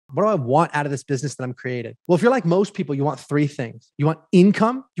What do I want out of this business that I'm created? Well, if you're like most people, you want three things. You want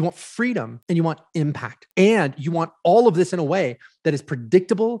income, you want freedom, and you want impact. And you want all of this in a way that is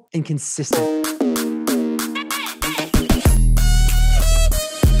predictable and consistent.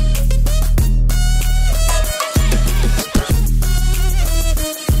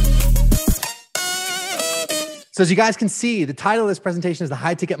 So as you guys can see, the title of this presentation is the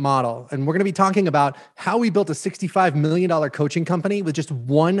high ticket model. And we're going to be talking about how we built a $65 million coaching company with just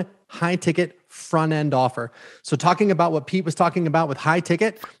one high ticket front end offer. So talking about what Pete was talking about with high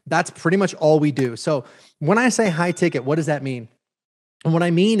ticket, that's pretty much all we do. So when I say high ticket, what does that mean? And what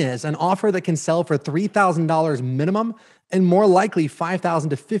I mean is an offer that can sell for $3,000 minimum and more likely $5,000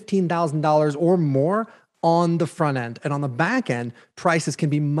 to $15,000 or more on the front end. And on the back end, prices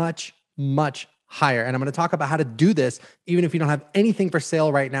can be much, much higher. And I'm going to talk about how to do this, even if you don't have anything for sale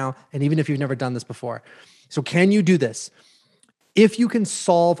right now, and even if you've never done this before. So can you do this? If you can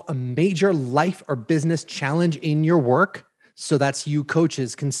solve a major life or business challenge in your work, so that's you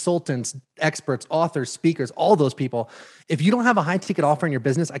coaches, consultants, experts, authors, speakers, all those people. If you don't have a high ticket offer in your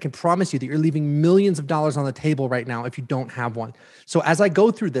business, I can promise you that you're leaving millions of dollars on the table right now if you don't have one. So as I go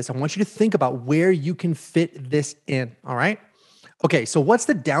through this, I want you to think about where you can fit this in. All right. Okay, so what's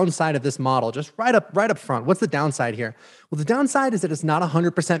the downside of this model? Just right up front, what's the downside here? Well, the downside is that it's not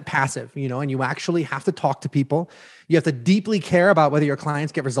 100% passive, and you actually have to talk to people. You have to deeply care about whether your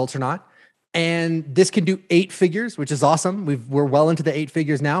clients get results or not. And this can do 8 figures, which is awesome. We're well into the 8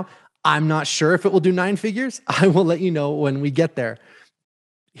 figures now. I'm not sure if it will do 9 figures. I will let you know when we get there.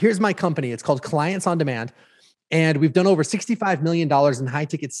 Here's my company. It's called Clients on Demand. And we've done over $65 million in high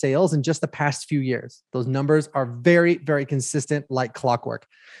ticket sales in just the past few years. Those numbers are very, very consistent like clockwork.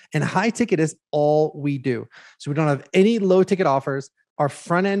 And high ticket is all we do. So we don't have any low ticket offers. Our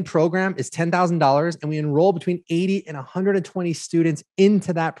front end program is $10,000 and we enroll between 80 and 120 students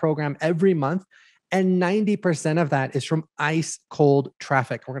into that program every month. And 90% of that is from ice cold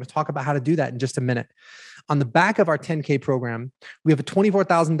traffic. We're going to talk about how to do that in just a minute. On the back of our 10K program, we have a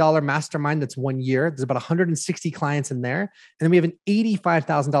 $24,000 mastermind that's 1 year. There's about 160 clients in there. And then we have an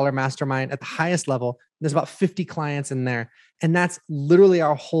 $85,000 mastermind at the highest level. There's about 50 clients in there. And that's literally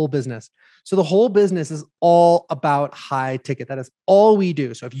our whole business. So the whole business is all about high ticket. That is all we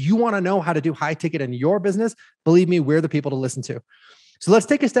do. So if you want to know how to do high ticket in your business, believe me, we're the people to listen to. So let's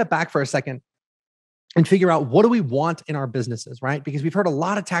take a step back for a second and figure out what do we want in our businesses, right? Because we've heard a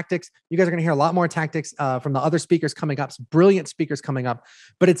lot of tactics. You guys are going to hear a lot more tactics from the other speakers coming up, some brilliant speakers coming up.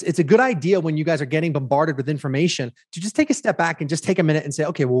 But it's a good idea when you guys are getting bombarded with information to just take a step back and just take a minute and say,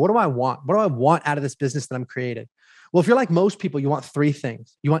 okay, well, what do I want? What do I want out of this business that I'm created? Well, if you're like most people, you want 3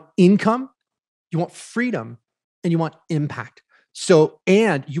 things. You want income, you want freedom, and you want impact.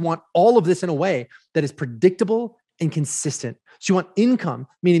 And you want all of this in a way that is predictable and consistent. So you want income,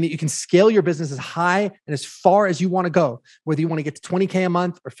 meaning that you can scale your business as high and as far as you want to go, whether you want to get to 20K a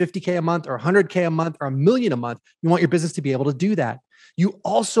month or 50K a month or 100K a month or $1 million a month. You want your business to be able to do that. You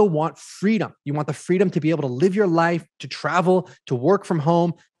also want freedom. You want the freedom to be able to live your life, to travel, to work from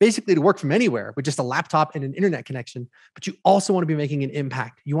home, basically to work from anywhere with just a laptop and an internet connection. But you also want to be making an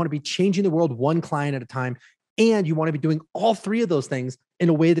impact. You want to be changing the world one client at a time. And you want to be doing all 3 of those things in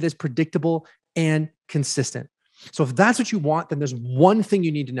a way that is predictable and consistent. So if that's what you want, then there's one thing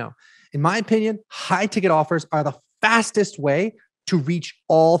you need to know. In my opinion, high ticket offers are the fastest way to reach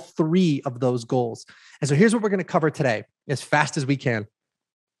all 3 of those goals. And so here's what we're going to cover today as fast as we can.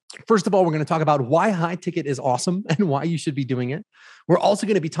 First of all, we're going to talk about why high ticket is awesome and why you should be doing it. We're also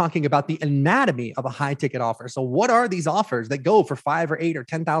going to be talking about the anatomy of a high ticket offer. So what are these offers that go for $5,000 or $8,000 or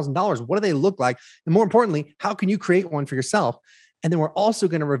 $10,000? What do they look like? And more importantly, how can you create one for yourself? And then we're also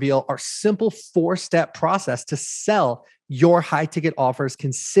going to reveal our simple 4-step process to sell your high ticket offers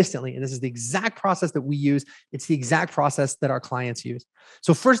consistently. And this is the exact process that we use. It's the exact process that our clients use.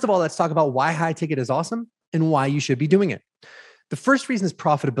 So first of all, let's talk about why high ticket is awesome and why you should be doing it. The first reason is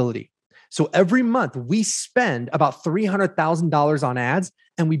profitability. So every month we spend about $300,000 on ads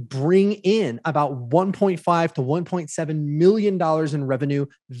and we bring in about $1.5 to $1.7 million in revenue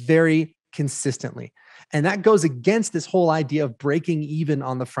very consistently. And that goes against this whole idea of breaking even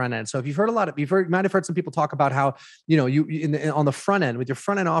on the front end. So if you've heard you might have heard some people talk about how, on the front end with your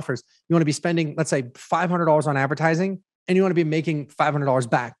front end offers, you want to be spending, let's say $500 on advertising and you want to be making $500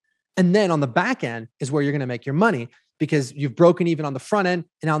 back. And then on the back end is where you're going to make your money because you've broken even on the front end.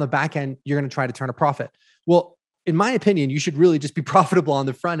 And now on the back end, you're going to try to turn a profit. Well, in my opinion, you should really just be profitable on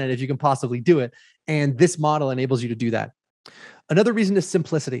the front end if you can possibly do it. And this model enables you to do that. Another reason is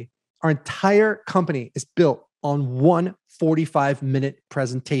simplicity. Our entire company is built on one 45-minute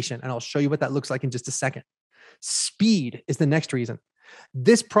presentation. And I'll show you what that looks like in just a second. Speed is the next reason.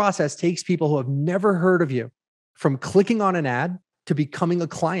 This process takes people who have never heard of you from clicking on an ad to becoming a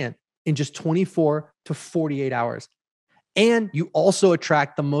client in just 24 to 48 hours. And you also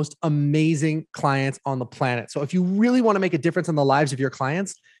attract the most amazing clients on the planet. So if you really want to make a difference in the lives of your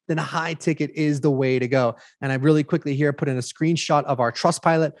clients, then high ticket is the way to go. And I really quickly here put in a screenshot of our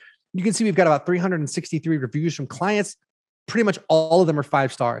Trustpilot. You can see we've got about 363 reviews from clients. Pretty much all of them are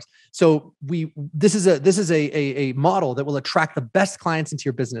 5 stars. So this is a model that will attract the best clients into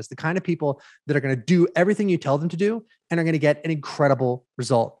your business, the kind of people that are going to do everything you tell them to do and are going to get an incredible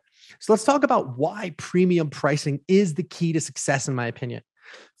result. So let's talk about why premium pricing is the key to success, in my opinion.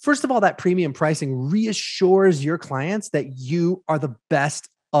 First of all, that premium pricing reassures your clients that you are the best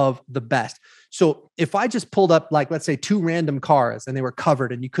of the best. So if I just pulled up, like, let's say 2 random cars and they were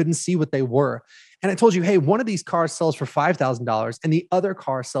covered and you couldn't see what they were, and I told you, hey, one of these cars sells for $5,000 and the other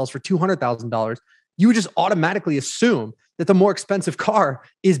car sells for $200,000, you would just automatically assume that the more expensive car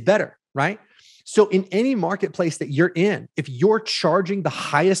is better, right? So in any marketplace that you're in, if you're charging the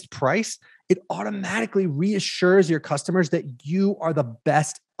highest price, it automatically reassures your customers that you are the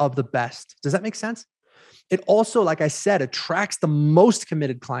best of the best. Does that make sense? It also, like I said, attracts the most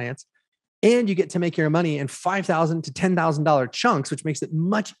committed clients, and you get to make your money in $5,000 to $10,000 chunks, which makes it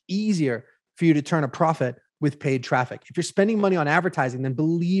much easier for you to turn a profit with paid traffic. If you're spending money on advertising, then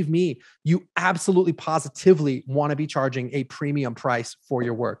believe me, you absolutely positively want to be charging a premium price for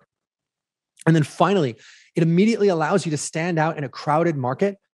your work. And then finally, it immediately allows you to stand out in a crowded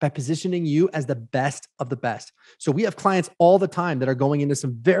market by positioning you as the best of the best. So we have clients all the time that are going into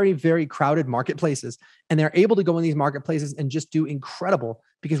some very, very crowded marketplaces, and they're able to go in these marketplaces and just do incredible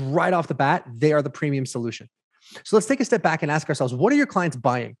because right off the bat, they are the premium solution. So let's take a step back and ask ourselves, what are your clients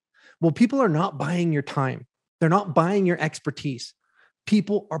buying? Well, people are not buying your time. They're not buying your expertise.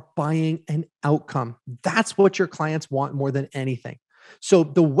 People are buying an outcome. That's what your clients want more than anything. So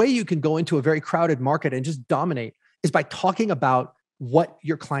the way you can go into a very crowded market and just dominate is by talking about what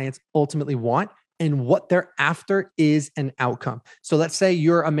your clients ultimately want, and what they're after is an outcome. So let's say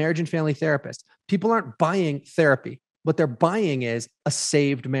you're a marriage and family therapist. People aren't buying therapy. What they're buying is a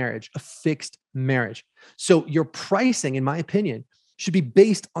saved marriage, a fixed marriage. So your pricing, in my opinion, should be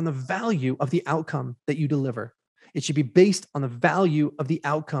based on the value of the outcome that you deliver. It should be based on the value of the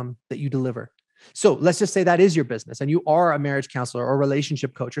outcome that you deliver. So let's just say that is your business and you are a marriage counselor or a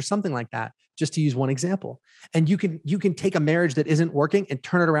relationship coach or something like that, just to use one example. And you can take a marriage that isn't working and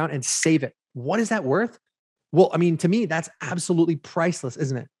turn it around and save it. What is that worth? Well, I mean, to me, that's absolutely priceless,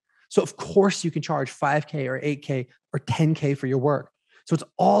 isn't it? So of course you can charge 5K or 8K or 10K for your work. So it's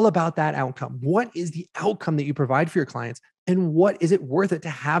all about that outcome. What is the outcome that you provide for your clients, and what is it worth it to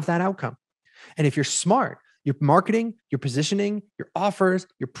have that outcome? And if you're smart, your marketing, your positioning, your offers,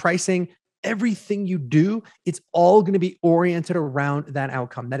 your pricing, everything you do, it's all going to be oriented around that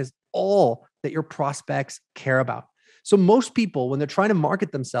outcome. That is all that your prospects care about. So most people, when they're trying to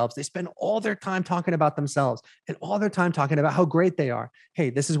market themselves, they spend all their time talking about themselves and all their time talking about how great they are.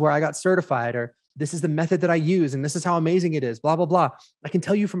 Hey, this is where I got certified, or this is the method that I use, and this is how amazing it is, blah, blah, blah. I can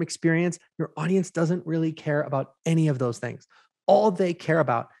tell you from experience, your audience doesn't really care about any of those things. All they care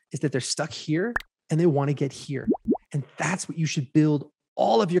about is that they're stuck here and they want to get here. And that's what you should build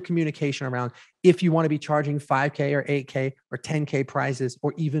all of your communication around if you want to be charging 5K or 8K or 10K prizes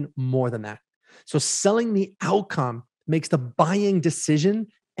or even more than that. So selling the outcome makes the buying decision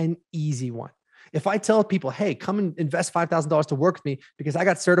an easy one. If I tell people, hey, come and invest $5,000 to work with me because I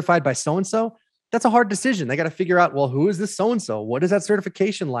got certified by so-and-so, that's a hard decision. They got to figure out, well, who is this so-and-so? What is that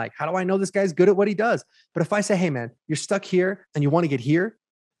certification like? How do I know this guy's good at what he does? But if I say, hey, man, you're stuck here and you want to get here,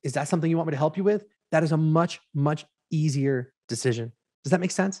 is that something you want me to help you with? That is a much, much easier decision. Does that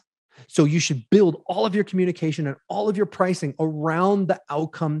make sense? So you should build all of your communication and all of your pricing around the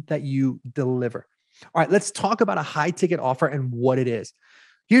outcome that you deliver. All right, let's talk about a high ticket offer and what it is.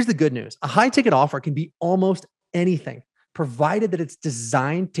 Here's the good news. A high ticket offer can be almost anything, provided that it's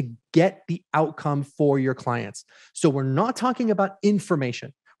designed to get the outcome for your clients. So we're not talking about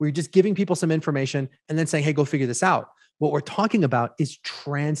information. We're just giving people some information and then saying, hey, go figure this out. What we're talking about is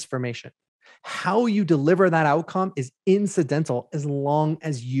transformation. How you deliver that outcome is incidental as long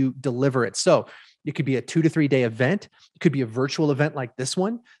as you deliver it. So it could be a 2 to 3 day event. It could be a virtual event like this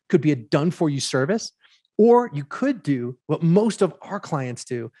one. It could be a done for you service. Or you could do what most of our clients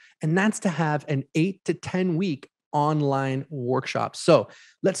do, and that's to have an 8 to 10 week online workshop. So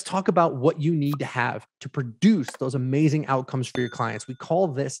let's talk about what you need to have to produce those amazing outcomes for your clients. We call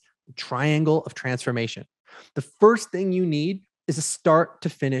this the triangle of transformation. The first thing you need is a start to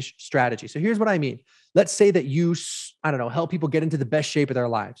finish strategy. So here's what I mean. Let's say that you, help people get into the best shape of their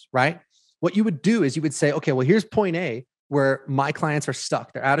lives, right? What you would do is you would say, okay, well, here's point A. where my clients are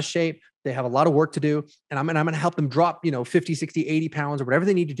stuck. They're out of shape. They have a lot of work to do. And I'm going to help them drop, 50, 60, 80 pounds or whatever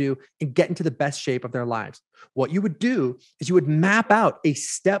they need to do and get into the best shape of their lives. What you would do is you would map out a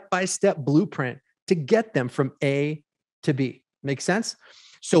step-by-step blueprint to get them from A to B. Make sense?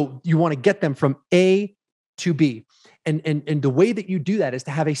 So you want to get them from A to B. And the way that you do that is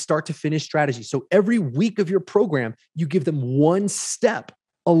to have a start to finish strategy. So every week of your program, you give them one step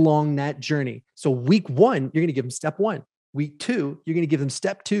along that journey. So week 1, you're going to give them step 1. Week 2, you're going to give them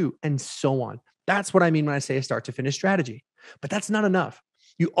step 2, and so on. That's what I mean when I say a start to finish strategy. But that's not enough.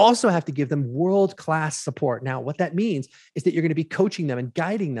 You also have to give them world-class support. Now, what that means is that you're going to be coaching them and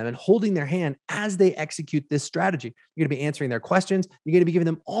guiding them and holding their hand as they execute this strategy. You're going to be answering their questions. You're going to be giving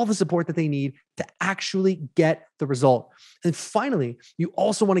them all the support that they need to actually get the result. And finally, you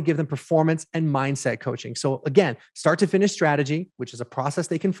also want to give them performance and mindset coaching. So again, start to finish strategy, which is a process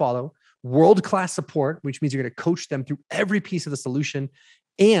they can follow, world-class support, which means you're going to coach them through every piece of the solution,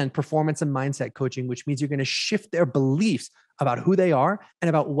 and performance and mindset coaching, which means you're going to shift their beliefs about who they are and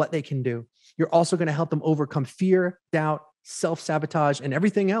about what they can do. You're also going to help them overcome fear, doubt, self-sabotage, and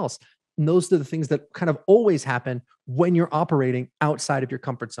everything else. And those are the things that kind of always happen when you're operating outside of your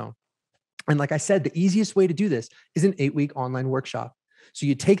comfort zone. And like I said, the easiest way to do this is an 8-week online workshop. So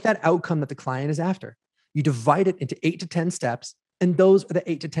you take that outcome that the client is after, you divide it into 8 to 10 steps, and those are the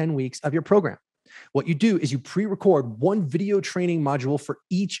 8 to 10 weeks of your program. What you do is you pre-record one video training module for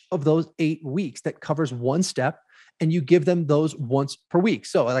each of those 8 weeks that covers one step, and you give them those once per week.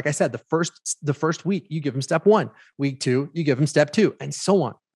 So like I said, the first week, you give them step 1. Week 2, you give them step 2, and so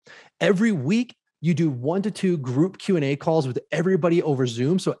on. Every week, you do 1 to 2 group Q&A calls with everybody over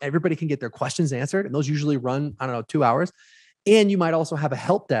Zoom so everybody can get their questions answered. And those usually run, 2 hours. And you might also have a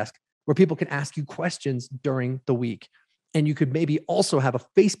help desk where people can ask you questions during the week. And you could maybe also have a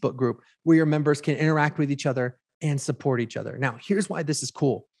Facebook group where your members can interact with each other and support each other. Now, here's why this is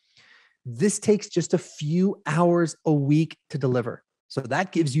cool. This takes just a few hours a week to deliver. So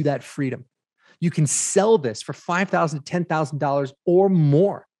that gives you that freedom. You can sell this for $5,000 to $10,000 or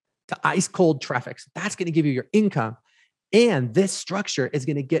more to ice cold traffic. So that's going to give you your income. And this structure is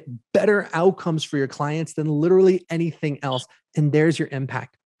going to get better outcomes for your clients than literally anything else. And there's your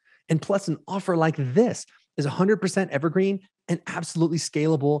impact. And plus, an offer like this is 100% evergreen and absolutely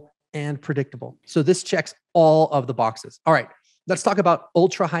scalable and predictable. So this checks all of the boxes. All right, let's talk about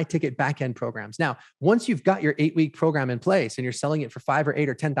ultra high ticket backend programs. Now, once you've got your 8-week program in place and you're selling it for $5,000 or $8,000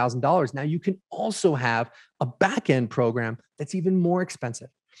 or $10,000, now you can also have a backend program that's even more expensive.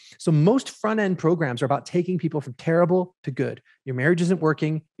 So most front-end programs are about taking people from terrible to good. Your marriage isn't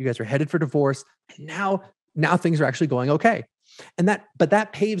working. You guys are headed for divorce. And now things are actually going okay. But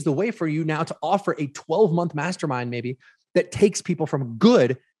that paves the way for you now to offer a 12-month mastermind maybe that takes people from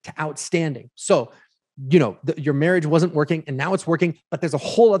good to outstanding. So, your marriage wasn't working and now it's working, but there's a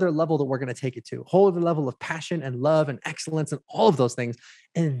whole other level that we're going to take it to, a whole other level of passion and love and excellence and all of those things.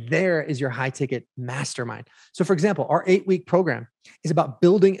 And there is your high ticket mastermind. So for example, our 8-week program is about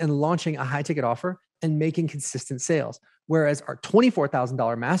building and launching a high ticket offer and making consistent sales. Whereas our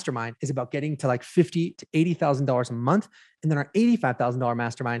 $24,000 mastermind is about getting to like $50,000 to $80,000 a month. And then our $85,000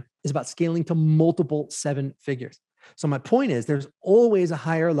 mastermind is about scaling to multiple 7 figures. So my point is there's always a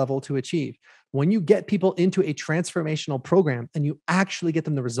higher level to achieve. When you get people into a transformational program and you actually get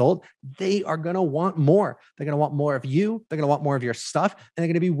them the result, they are going to want more. They're going to want more of you. They're going to want more of your stuff. And they're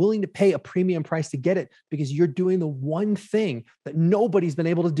going to be willing to pay a premium price to get it because you're doing the one thing that nobody's been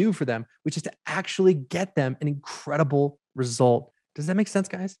able to do for them, which is to actually get them an incredible result. Does that make sense,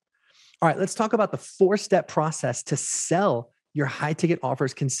 guys? All right, let's talk about the 4-step process to sell your high ticket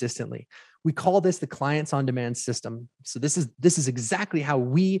offers consistently. We call this the clients on demand system. So this is exactly how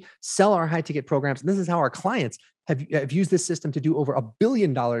we sell our high ticket programs. And this is how our clients have used this system to do over $1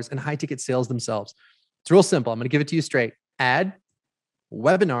 billion in high ticket sales themselves. It's real simple. I'm going to give it to you straight. Ad,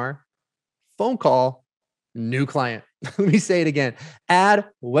 webinar, phone call, new client. Let me say it again. Ad,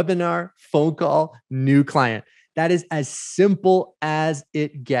 webinar, phone call, new client. That is as simple as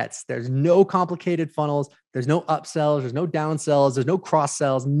it gets. There's no complicated funnels. There's no upsells. There's no downsells. There's no cross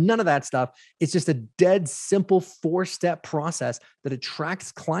sells. None of that stuff. It's just a dead simple 4-step process that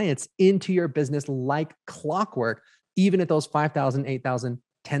attracts clients into your business like clockwork, even at those $5,000, $8,000,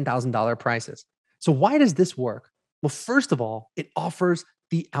 $10,000 prices. So why does this work? Well, first of all, it offers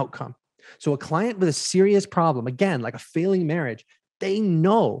the outcome. So a client with a serious problem, again, like a failing marriage, they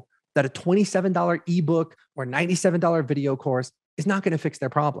know that a $27 ebook or $97 video course is not going to fix their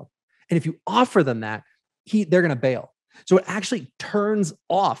problem. And if you offer them that, they're going to bail. So it actually turns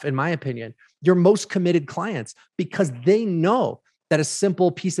off, in my opinion, your most committed clients because they know that a simple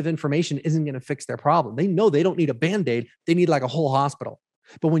piece of information isn't going to fix their problem. They know they don't need a Band-Aid. They need like a whole hospital.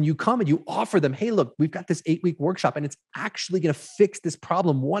 But when you come and you offer them, hey, look, we've got this 8-week workshop and it's actually going to fix this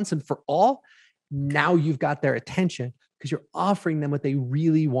problem once and for all. Now you've got their attention because you're offering them what they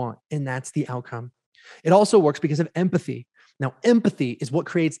really want. And that's the outcome. It also works because of empathy. Now, empathy is what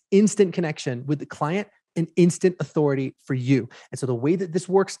creates instant connection with the client and instant authority for you. And so the way that this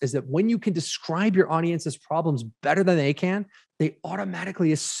works is that when you can describe your audience's problems better than they can, they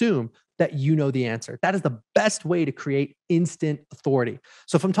automatically assume that you know the answer. That is the best way to create instant authority.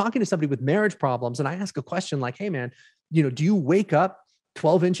 So if I'm talking to somebody with marriage problems and I ask a question like, hey man, do you wake up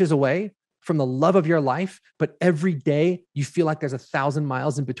 12 inches away from the love of your life, but every day you feel like there's 1,000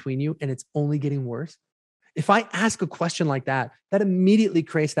 miles in between you and it's only getting worse? If I ask a question like that, that immediately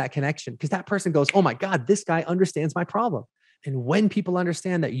creates that connection because that person goes, oh my God, this guy understands my problem. And when people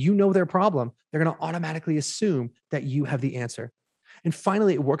understand that you know their problem, they're going to automatically assume that you have the answer. And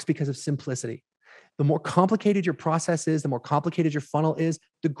finally, it works because of simplicity. The more complicated your process is, the more complicated your funnel is,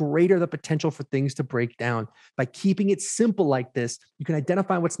 the greater the potential for things to break down. By keeping it simple like this, you can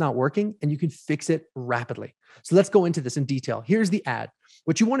identify what's not working and you can fix it rapidly. So let's go into this in detail. Here's the ad.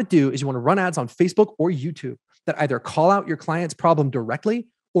 What you want to do is you want to run ads on Facebook or YouTube that either call out your client's problem directly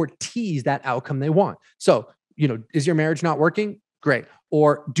or tease that outcome they want. So, is your marriage not working? Great.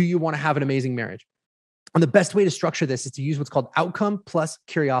 Or do you want to have an amazing marriage? And the best way to structure this is to use what's called outcome plus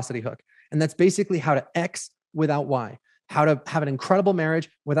curiosity hook. And that's basically how to X without Y, how to have an incredible marriage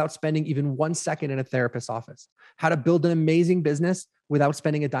without spending even 1 second in a therapist's office, how to build an amazing business without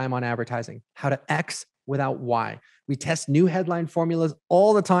spending a dime on advertising, how to X without Y. We test new headline formulas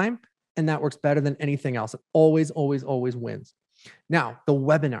all the time, and that works better than anything else. It always, always, always wins. Now, the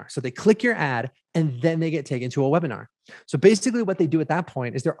webinar. So they click your ad and then they get taken to a webinar. So basically what they do at that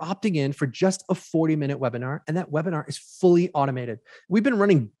point is they're opting in for just a 40-minute webinar, and that webinar is fully automated. We've been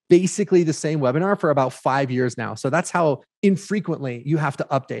running basically the same webinar for about 5 years now. So that's how infrequently you have to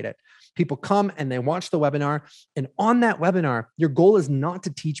update it. People come and they watch the webinar, and on that webinar, your goal is not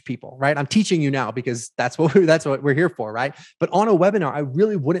to teach people, right? I'm teaching you now because that's what we're here for, right? But on a webinar, I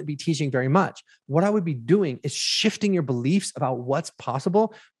really wouldn't be teaching very much. What I would be doing is shifting your beliefs about what's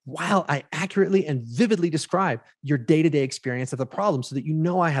possible while I accurately and vividly describe your day-to-day experience of the problem so that you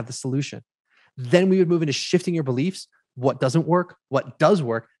know I have the solution. Then we would move into shifting your beliefs, what doesn't work, what does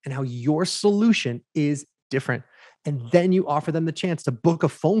work, and how your solution is different. And then you offer them the chance to book a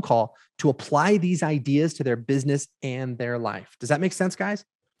phone call to apply these ideas to their business and their life. Does that make sense, guys?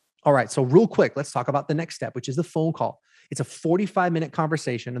 All right. So real quick, let's talk about the next step, which is the phone call. It's a 45-minute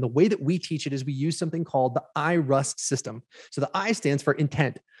conversation. And the way that we teach it is we use something called the I-RUST system. So the I stands for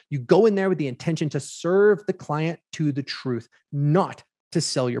intent. You go in there with the intention to serve the client to the truth, not to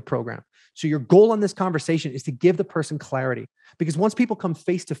sell your program. So your goal on this conversation is to give the person clarity, because once people come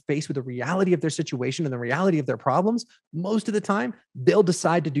face to face with the reality of their situation and the reality of their problems, most of the time they'll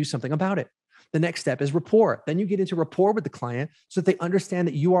decide to do something about it. The next step is rapport. Then you get into rapport with the client so that they understand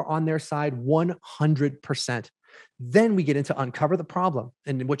that you are on their side 100%. Then we get into uncover the problem.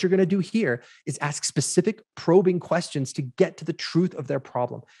 And what you're going to do here is ask specific probing questions to get to the truth of their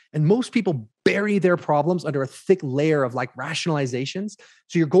problem. And most people bury their problems under a thick layer of like rationalizations.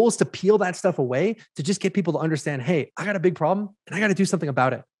 So your goal is to peel that stuff away to just get people to understand, hey, I got a big problem and I got to do something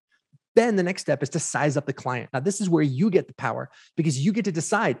about it. Then the next step is to size up the client. Now, this is where you get the power, because you get to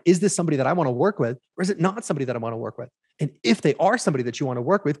decide, is this somebody that I want to work with, or is it not somebody that I want to work with? And if they are somebody that you want to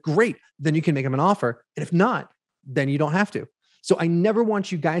work with, great. Then you can make them an offer. And if not, then you don't have to. So I never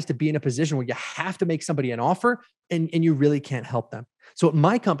want you guys to be in a position where you have to make somebody an offer and you really can't help them. So at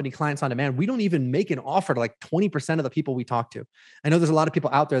my company, Clients on Demand, we don't even make an offer to like 20% of the people we talk to. I know there's a lot of people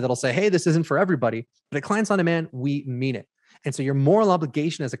out there that'll say, hey, this isn't for everybody, but at Clients on Demand, we mean it. And so your moral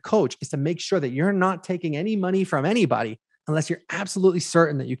obligation as a coach is to make sure that you're not taking any money from anybody unless you're absolutely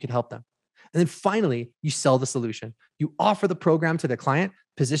certain that you can help them. And then finally, you sell the solution. You offer the program to the client,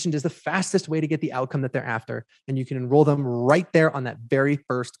 positioned as the fastest way to get the outcome that they're after. And you can enroll them right there on that very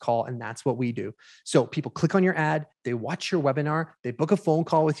first call. And that's what we do. So people click on your ad, they watch your webinar, they book a phone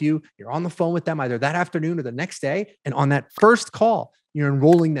call with you. You're on the phone with them either that afternoon or the next day. And on that first call, you're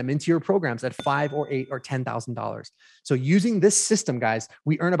enrolling them into your programs at $5,000 or $8,000 or $10,000. So using this system, guys,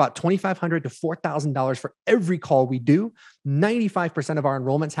 we earn about $2,500 to $4,000 for every call we do. 95% of our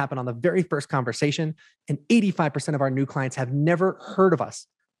enrollments happen on the very first conversation, and 85% of our new clients have never heard of us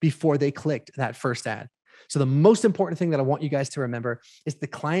before they clicked that first ad. So the most important thing that I want you guys to remember is the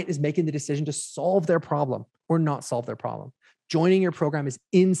client is making the decision to solve their problem or not solve their problem. Joining your program is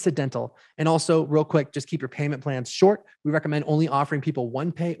incidental. And also, real quick, just keep your payment plans short. We recommend only offering people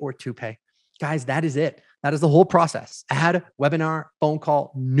one pay or two pay. Guys, that is it. That is the whole process. Ad, webinar, phone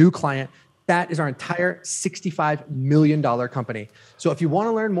call, new client. That is our entire $65 million company. So if you want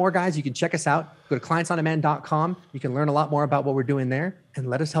to learn more, guys, you can check us out. Go to clientsondemand.com. You can learn a lot more about what we're doing there, and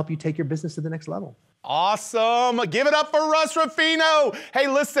let us help you take your business to the next level. Awesome. Give it up for Russ Ruffino. Hey,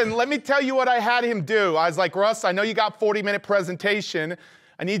 listen, let me tell you what I had him do. I was like, Russ, I know you got 40-minute presentation.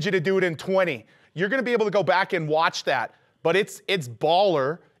 I need you to do it in 20. You're going to be able to go back and watch that. But it's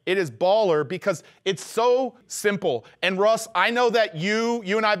baller. It is baller because it's so simple. And Russ, I know that you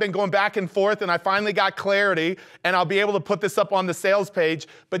and I have been going back and forth, and I finally got clarity, and I'll be able to put this up on the sales page.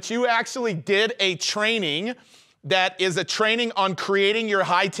 But you actually did a training that is a training on creating your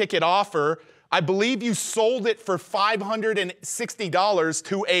high-ticket offer. I believe you sold it for $560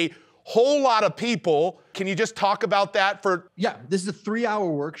 to a whole lot of people. Can you just talk about that for? Yeah, this is a 3-hour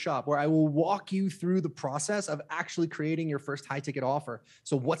workshop where I will walk you through the process of actually creating your first high ticket offer.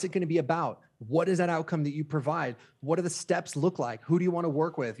 So what's it going to be about? What is that outcome that you provide? What do the steps look like? Who do you want to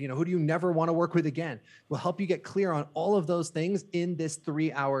work with? Who do you never want to work with again? We'll help you get clear on all of those things in this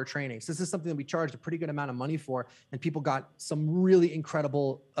 3-hour training. So this is something that we charged a pretty good amount of money for, and people got some really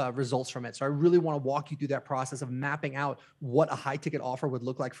incredible results from it. So I really want to walk you through that process of mapping out what a high ticket offer would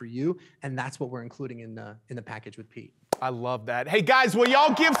look like for you. And that's what we're including in the package with Pete. I love that. Hey guys, will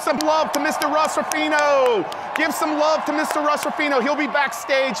y'all give some love to Mr. Russ Ruffino? Give some love to Mr. Russ Ruffino. He'll be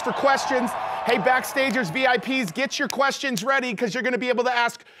backstage for questions. Hey, backstagers, VIPs, get your questions ready because you're going to be able to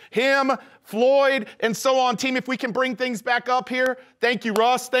ask him, Floyd, and so on. Team, if we can bring things back up here. Thank you,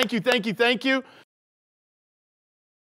 Russ. Thank you, thank you, thank you.